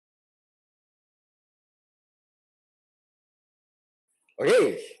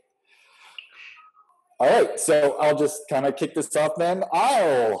Okay. All right, so I'll just kind of kick this off then.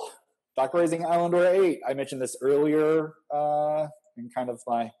 Dockerizing Islandora 8. I mentioned this earlier in kind of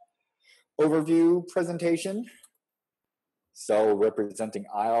my overview presentation. So representing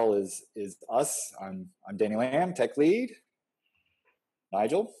ISLE is us. I'm Danny Lamb, tech lead.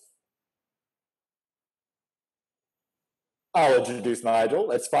 Nigel. I'll introduce Nigel.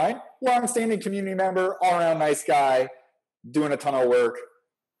 That's fine. Long-standing community member, all-around nice guy, doing a ton of work.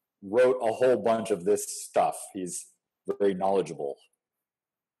 Wrote a whole bunch of this stuff. He's very knowledgeable.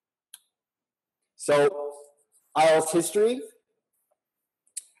 So, ISLE's history.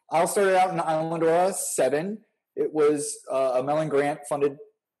 ISLE started out in Islandora 7. It was a Mellon Grant funded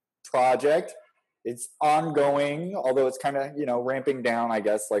project. It's ongoing, although it's kind of, ramping down, I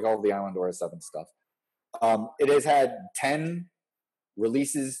guess, like all the Islandora 7 stuff. It has had 10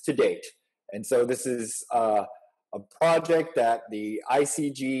 releases to date. And so this is a project that the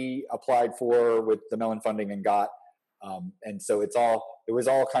ICG applied for with the Mellon funding and got. And so it was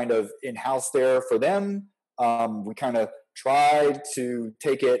all kind of in-house there for them. We kind of tried to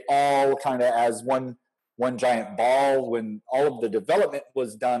take it all kind of as one giant ball when all of the development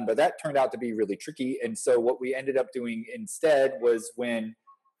was done, but that turned out to be really tricky. And so what we ended up doing instead was when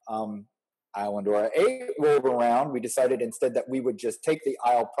Islandora 8 rolled around, we decided instead that we would just take the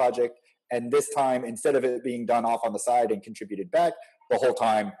ISLE project, and this time, instead of it being done off on the side and contributed back, the whole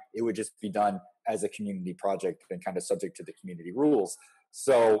time it would just be done as a community project and kind of subject to the community rules.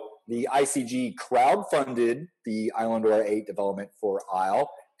 So the ICG crowdfunded the Islandora 8 development for ISLE,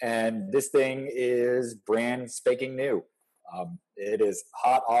 and this thing is brand spanking new. It is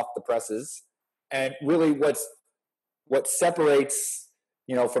hot off the presses. And really what separates,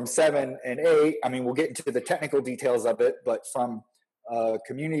 from 7 and 8, I mean, we'll get into the technical details of it, but from a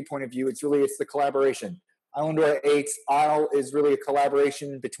community point of view, it's the collaboration. Islandora 8's ISLE is really a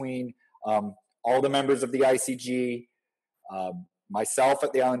collaboration between all the members of the ICG, myself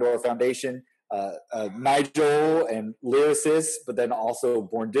at the Islandora Foundation, Nigel and Lyricist, but then also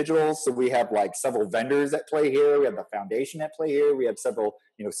Born Digital. So we have like several vendors at play here. We have the foundation at play here. We have several,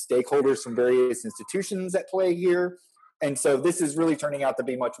 stakeholders from various institutions at play here. And so this is really turning out to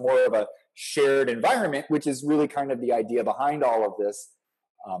be much more of a shared environment, which is really kind of the idea behind all of this.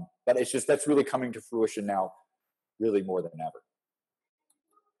 But it's just that's really coming to fruition now, really more than ever.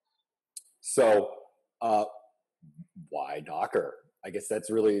 So why Docker? I guess that's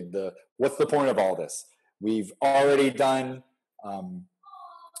really what's the point of all this? We've already done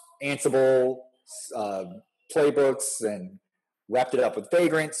Ansible playbooks and wrapped it up with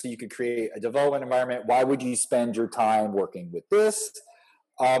Vagrant so you could create a development environment. Why would you spend your time working with this?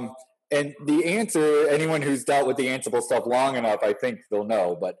 And the answer, anyone who's dealt with the Ansible stuff long enough, I think they'll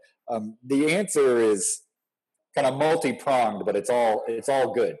know, but the answer is kind of multi-pronged, but it's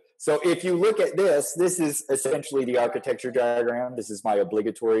all good. So if you look at this is essentially the architecture diagram. This is my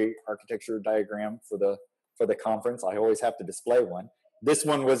obligatory architecture diagram for the conference. I always have to display one. This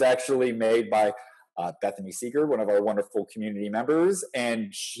one was actually made by Bethany Seeger, one of our wonderful community members,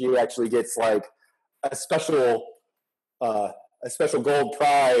 and she actually gets like a special gold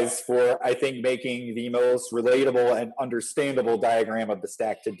prize for, I think, making the most relatable and understandable diagram of the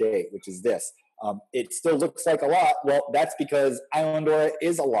stack to date, which is this. It still looks like a lot. Well, that's because Islandora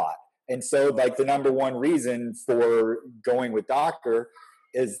is a lot. And so like the number one reason for going with Docker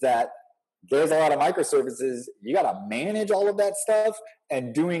is that there's a lot of microservices. You got to manage all of that stuff,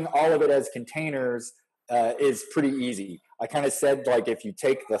 and doing all of it as containers is pretty easy. I kind of said, like, if you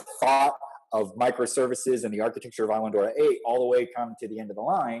take the thought of microservices and the architecture of Islandora 8 all the way come to the end of the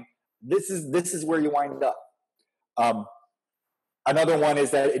line, this is where you wind up. Another one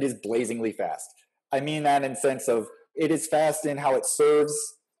is that it is blazingly fast. I mean that in sense of it is fast in how it serves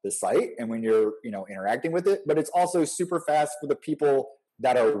the site and when you're interacting with it, but it's also super fast for the people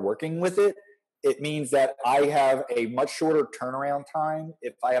that are working with it. It means that I have a much shorter turnaround time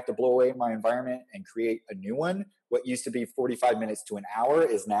if I have to blow away my environment and create a new one. What used to be 45 minutes to an hour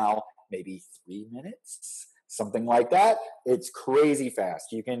is now maybe 3 minutes, something like that. It's crazy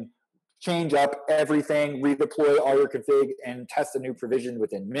fast. You can change up everything, redeploy all your config, and test a new provision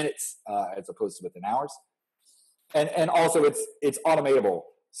within minutes as opposed to within hours. And also it's automatable.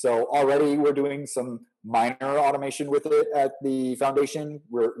 So already we're doing some minor automation with it at the foundation.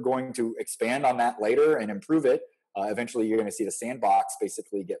 We're going to expand on that later and improve it. Eventually you're going to see the sandbox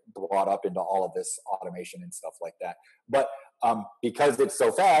basically get brought up into all of this automation and stuff like that. But because it's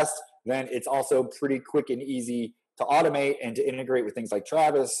so fast, then it's also pretty quick and easy to automate and to integrate with things like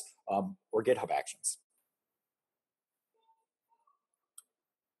Travis or GitHub Actions.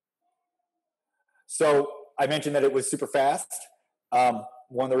 So I mentioned that it was super fast.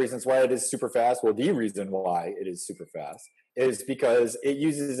 One of the reasons why it is super fast, well, the reason why it is super fast is because it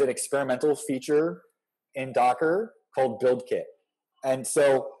uses an experimental feature in Docker called build kit. And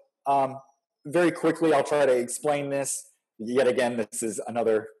so very quickly, I'll try to explain this. Yet again, this is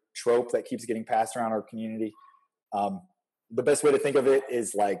another trope that keeps getting passed around our community. The best way to think of it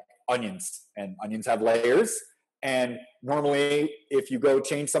is like onions, and onions have layers. And normally, if you go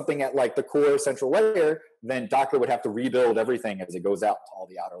change something at like the core central layer, then Docker would have to rebuild everything as it goes out to all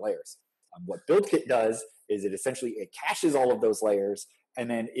the outer layers. What BuildKit does is it caches all of those layers, and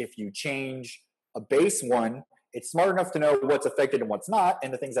then if you change a base one, it's smart enough to know what's affected and what's not,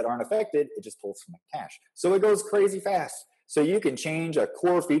 and the things that aren't affected, it just pulls from the cache. So it goes crazy fast. So you can change a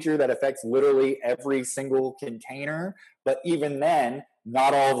core feature that affects literally every single container, but even then,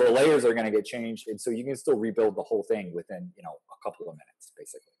 not all the layers are going to get changed, and so you can still rebuild the whole thing within a couple of minutes,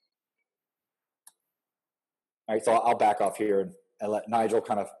 basically. All right, so I'll back off here and let Nigel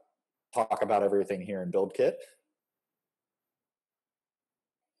kind of talk about everything here in BuildKit.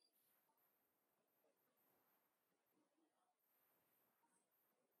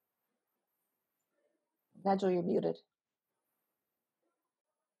 Nigel, you're muted.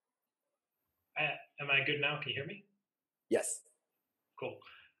 Am I good now? Can you hear me? Yes. Cool.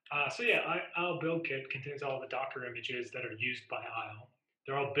 So yeah, ISLE build kit contains all the Docker images that are used by ISLE.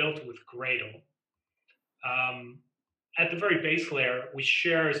 They're all built with Gradle. At the very base layer, we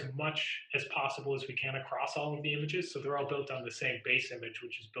share as much as possible as we can across all of the images. So they're all built on the same base image,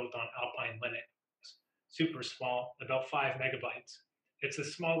 which is built on Alpine Linux. Super small, about 5 megabytes. It's the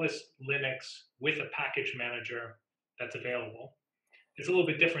smallest Linux with a package manager that's available. It's a little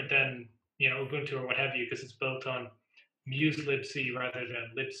bit different than Ubuntu or what have you, because it's built on muselibc rather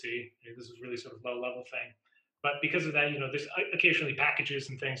than libc. This is really sort of low-level thing. But because of that, there's occasionally packages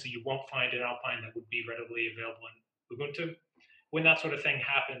and things that you won't find in Alpine that would be readily available in Ubuntu. When that sort of thing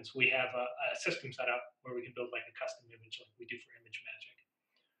happens, we have a system set up where we can build like a custom image like we do for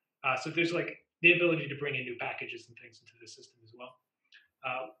ImageMagick. So there's like the ability to bring in new packages and things into the system as well.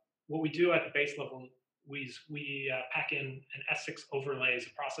 What we do at the base level, we pack in an S6 overlay as a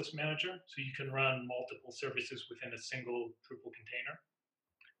process manager, so you can run multiple services within a single Drupal container.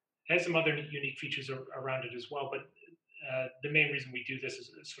 It has some other unique features around it as well, but the main reason we do this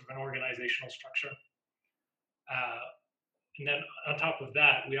is sort of an organizational structure. And then on top of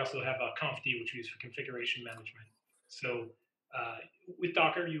that, we also have a confd, which we use for configuration management. So with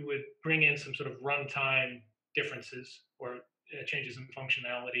Docker, you would bring in some sort of runtime differences or changes in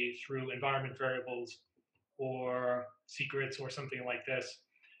functionality through environment variables or secrets or something like this.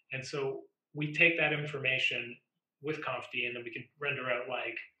 And so we take that information with confd, and then we can render out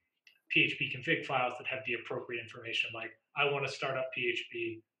like PHP config files that have the appropriate information. Like, I want to start up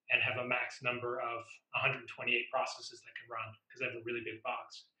PHP and have a max number of 128 processes that can run because I have a really big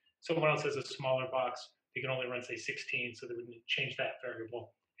box. Someone else has a smaller box. They can only run, say, 16, so they would change that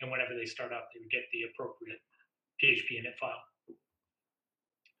variable. And whenever they start up, they would get the appropriate PHP init file.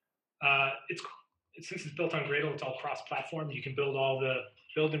 Since it's built on Gradle, it's all cross-platform. You can build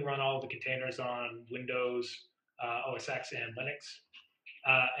and run all the containers on Windows, OS X, and Linux.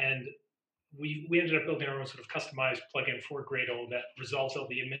 And we ended up building our own sort of customized plugin for Gradle that resolves all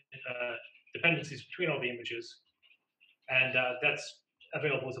the dependencies between all the images. And that's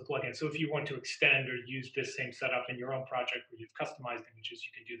available as a plugin. So if you want to extend or use this same setup in your own project where you've customized images,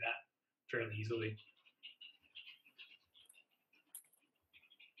 you can do that fairly easily.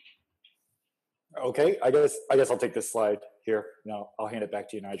 Okay, I guess I'll take this slide here. No, I'll hand it back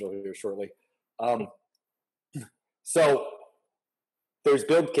to you, Nigel, here shortly. So there's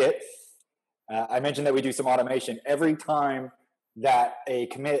BuildKit. I mentioned that we do some automation. Every time that a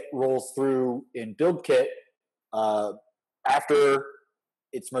commit rolls through in BuildKit, after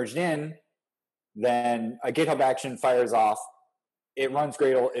it's merged in, then a GitHub action fires off. It runs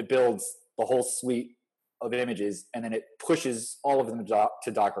Gradle. It builds the whole suite of images, and then it pushes all of them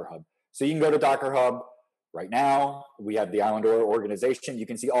to Docker Hub. So you can go to Docker Hub right now. We have the Islandora organization. You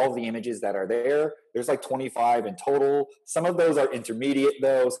can see all of the images that are there. There's like 25 in total. Some of those are intermediate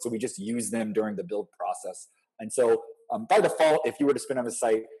though, so we just use them during the build process. And so by default, if you were to spin on the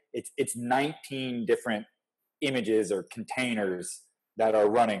site, it's 19 different images or containers that are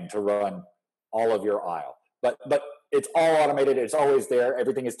running to run all of your ISLE. But it's all automated. It's always there.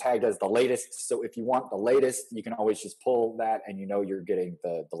 Everything is tagged as the latest. So if you want the latest, you can always just pull that and you're getting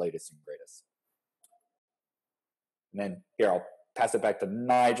the latest and greatest. And then here, I'll pass it back to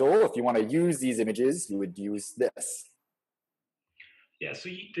Nigel. If you want to use these images, you would use this. Yeah, so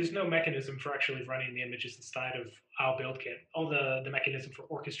there's no mechanism for actually running the images inside of ISLE build kit. All the mechanism for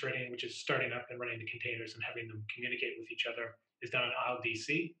orchestrating, which is starting up and running the containers and having them communicate with each other, is done in ISLE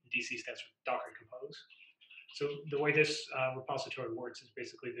DC. DC stands for Docker Compose. So the way this repository works is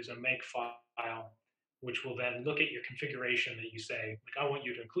basically there's a make file, which will then look at your configuration that you say, like, I want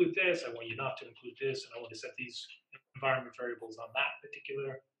you to include this, I want you not to include this, and I want to set these environment variables on that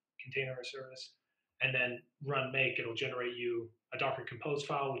particular container or service. And then run make, it'll generate you a Docker Compose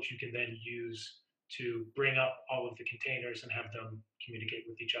file, which you can then use to bring up all of the containers and have them communicate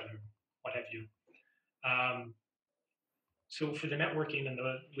with each other, what have you. So for the networking,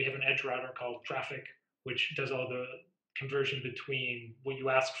 we have an edge router called Traffic, which does all the conversion between what you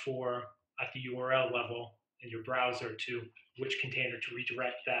ask for at the URL level in your browser to which container to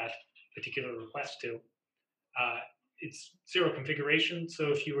redirect that particular request to. It's zero configuration,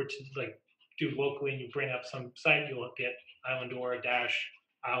 so if you were to do locally and you bring up some site, you'll get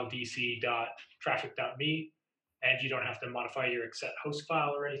islandora-isledc.traffic.me, and you don't have to modify your accept host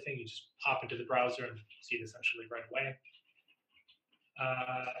file or anything. You just hop into the browser and see it essentially right away.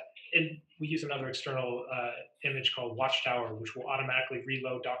 And we use another external image called Watchtower, which will automatically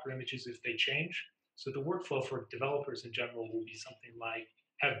reload Docker images if they change. So the workflow for developers in general will be something like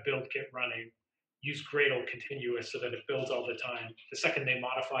have build kit running, use Gradle continuous so that it builds all the time. The second they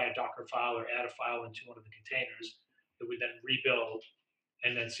modify a Docker file or add a file into one of the containers, it would then rebuild.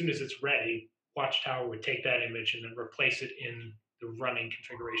 And then as soon as it's ready, Watchtower would take that image and then replace it in the running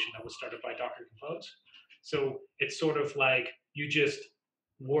configuration that was started by Docker Compose. So it's sort of like you just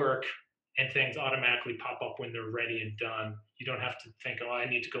work and things automatically pop up when they're ready and done. You don't have to think, oh, I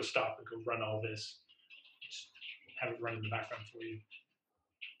need to go stop and go run all this. Just have it run in the background for you.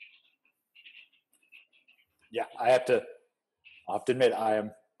 Yeah, I have to admit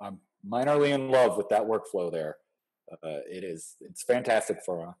I'm minorly in love with that workflow there. It's fantastic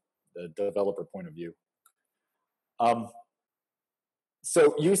from the developer point of view.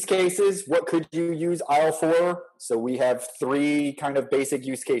 So use cases, what could you use ISLE for? So we have 3 kind of basic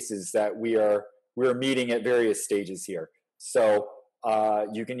use cases that we're meeting at various stages here. So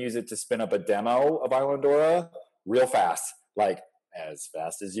you can use it to spin up a demo of Islandora real fast, like as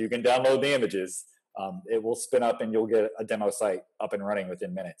fast as you can download the images. It will spin up and you'll get a demo site up and running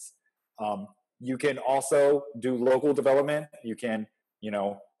within minutes. You can also do local development. You can,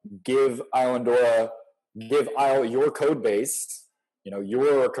 give ISLE your code base,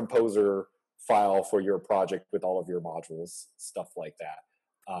 your composer file for your project with all of your modules, stuff like that.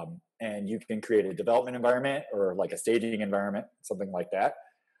 And you can create a development environment or like a staging environment, something like that.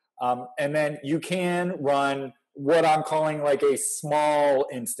 And then you can run what I'm calling like a small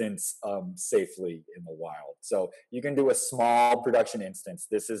instance safely in the wild. So you can do a small production instance.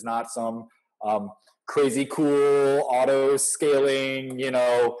 This is not some crazy cool auto scaling,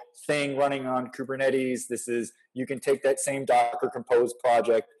 thing running on Kubernetes. You can take that same Docker Compose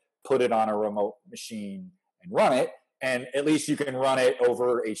project, put it on a remote machine and run it. And at least you can run it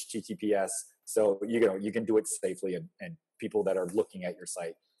over HTTPS. So, you can do it safely and people that are looking at your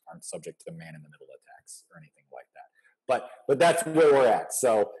site aren't subject to man-in-the-middle attacks or anything like that. But that's where we're at.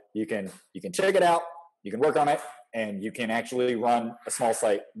 So you can check it out, you can work on it, and you can actually run a small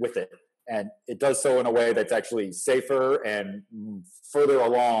site with it. And it does so in a way that's actually safer and further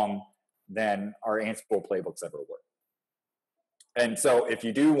along than our Ansible playbooks ever were. And so if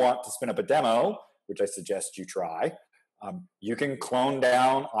you do want to spin up a demo, which I suggest you try, you can clone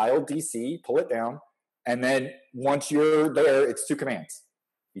down ISLE DC, pull it down, and then once you're there, it's 2 commands.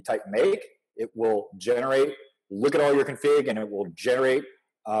 You type make, it will generate, look at all your config, and it will generate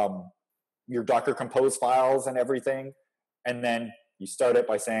your Docker Compose files and everything. And then you start it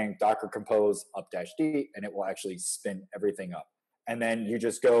by saying Docker Compose up-d, and it will actually spin everything up. And then you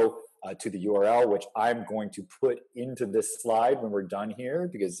just go to the URL, which I'm going to put into this slide when we're done here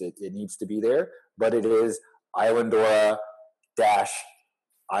because it needs to be there. But it is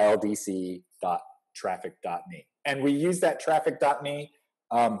islandora-isledc.traffic.me. And we use that traffic.me.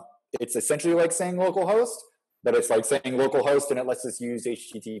 It's essentially like saying localhost, but it's like saying localhost, and it lets us use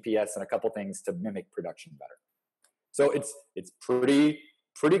HTTPS and a couple things to mimic production better. So it's pretty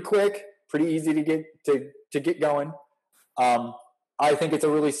quick, pretty easy to get going. I think it's a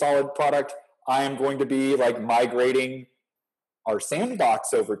really solid product. I am going to be migrating our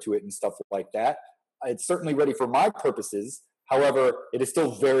sandbox over to it and stuff like that. It's certainly ready for my purposes. However, it is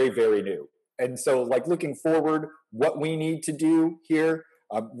still very, very new. And so looking forward, what we need to do here,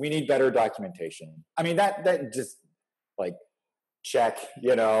 we need better documentation. I mean, that just check,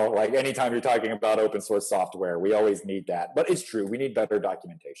 anytime you're talking about open source software, we always need that. But it's true, we need better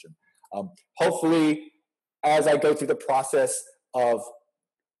documentation. Hopefully, as I go through the process of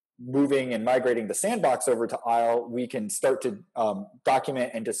moving and migrating the sandbox over to ISLE, we can start to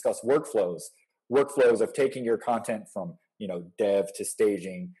document and discuss workflows of taking your content from, dev to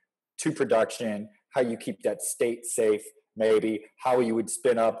staging to production, how you keep that state safe, maybe how you would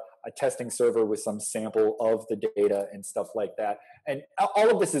spin up a testing server with some sample of the data and stuff like that. And all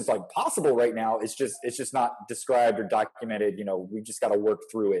of this is like possible right now. It's just not described or documented. We just got to work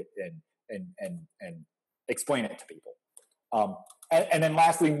through it and explain it to people. And then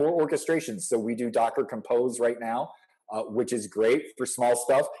lastly, more orchestrations. So we do Docker Compose right now, which is great for small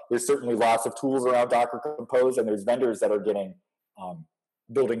stuff. There's certainly lots of tools around Docker Compose, and there's vendors that are getting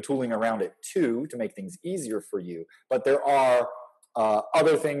building tooling around it too to make things easier for you. But there are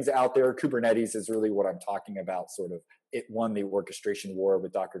other things out there. Kubernetes is really what I'm talking about. Sort of, it won the orchestration war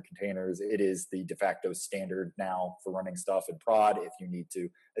with Docker containers. It is the de facto standard now for running stuff in prod. If you need to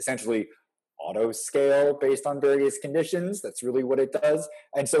essentially auto scale based on various conditions, that's really what it does.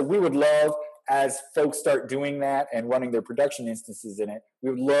 And so we would love, as folks start doing that and running their production instances in it,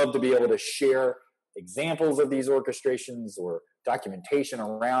 we would love to be able to share examples of these orchestrations or documentation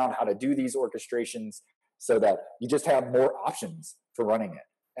around how to do these orchestrations so that you just have more options for running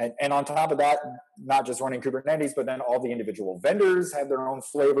it. And on top of that, not just running Kubernetes, but then all the individual vendors have their own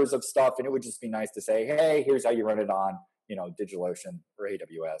flavors of stuff. And it would just be nice to say, hey, here's how you run it on, DigitalOcean or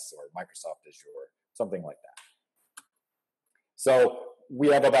AWS or Microsoft Azure, something like that. So we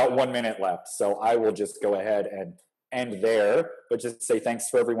have about 1 minute left. So I will just go ahead and end there, but just say thanks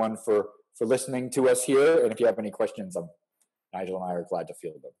for everyone for listening to us here. And if you have any questions, Nigel and I are glad to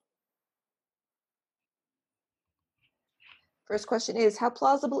field them. First question is, how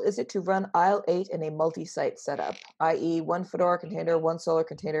plausible is it to run ISLE 8 in a multi-site setup, i.e. one Fedora container, one Solr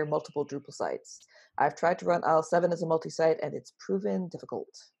container, multiple Drupal sites? I've tried to run ISLE 7 as a multi-site, and it's proven difficult.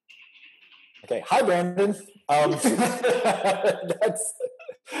 Okay. Hi, Brandon. I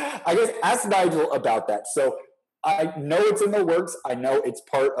guess ask Nigel about that. So I know it's in the works. I know it's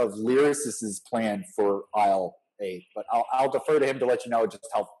part of Lyris's plan for ISLE 8, but I'll defer to him to let you know just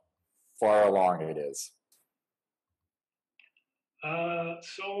how far along it is.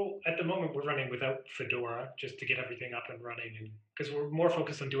 So at the moment we're running without Fedora just to get everything up and running, and because we're more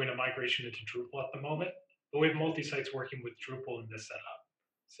focused on doing a migration into Drupal at the moment, but we have multi-sites working with Drupal in this setup.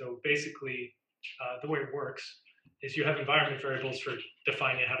 So basically, the way it works is you have environment variables for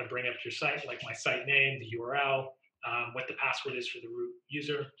defining how to bring up your site, like my site name, the URL, what the password is for the root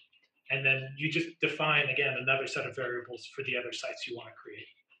user. And then you just define, again, another set of variables for the other sites you want to create.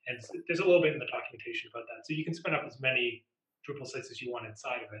 And there's a little bit in the documentation about that. So you can spin up as many Drupal sites as you want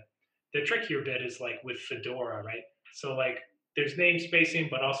inside of it. The trickier bit is like with Fedora, right? So like there's namespacing,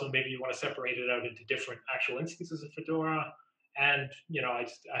 but also maybe you want to separate it out into different actual instances of Fedora. And, I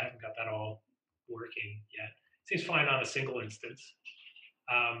haven't got that all working yet. It seems fine on a single instance.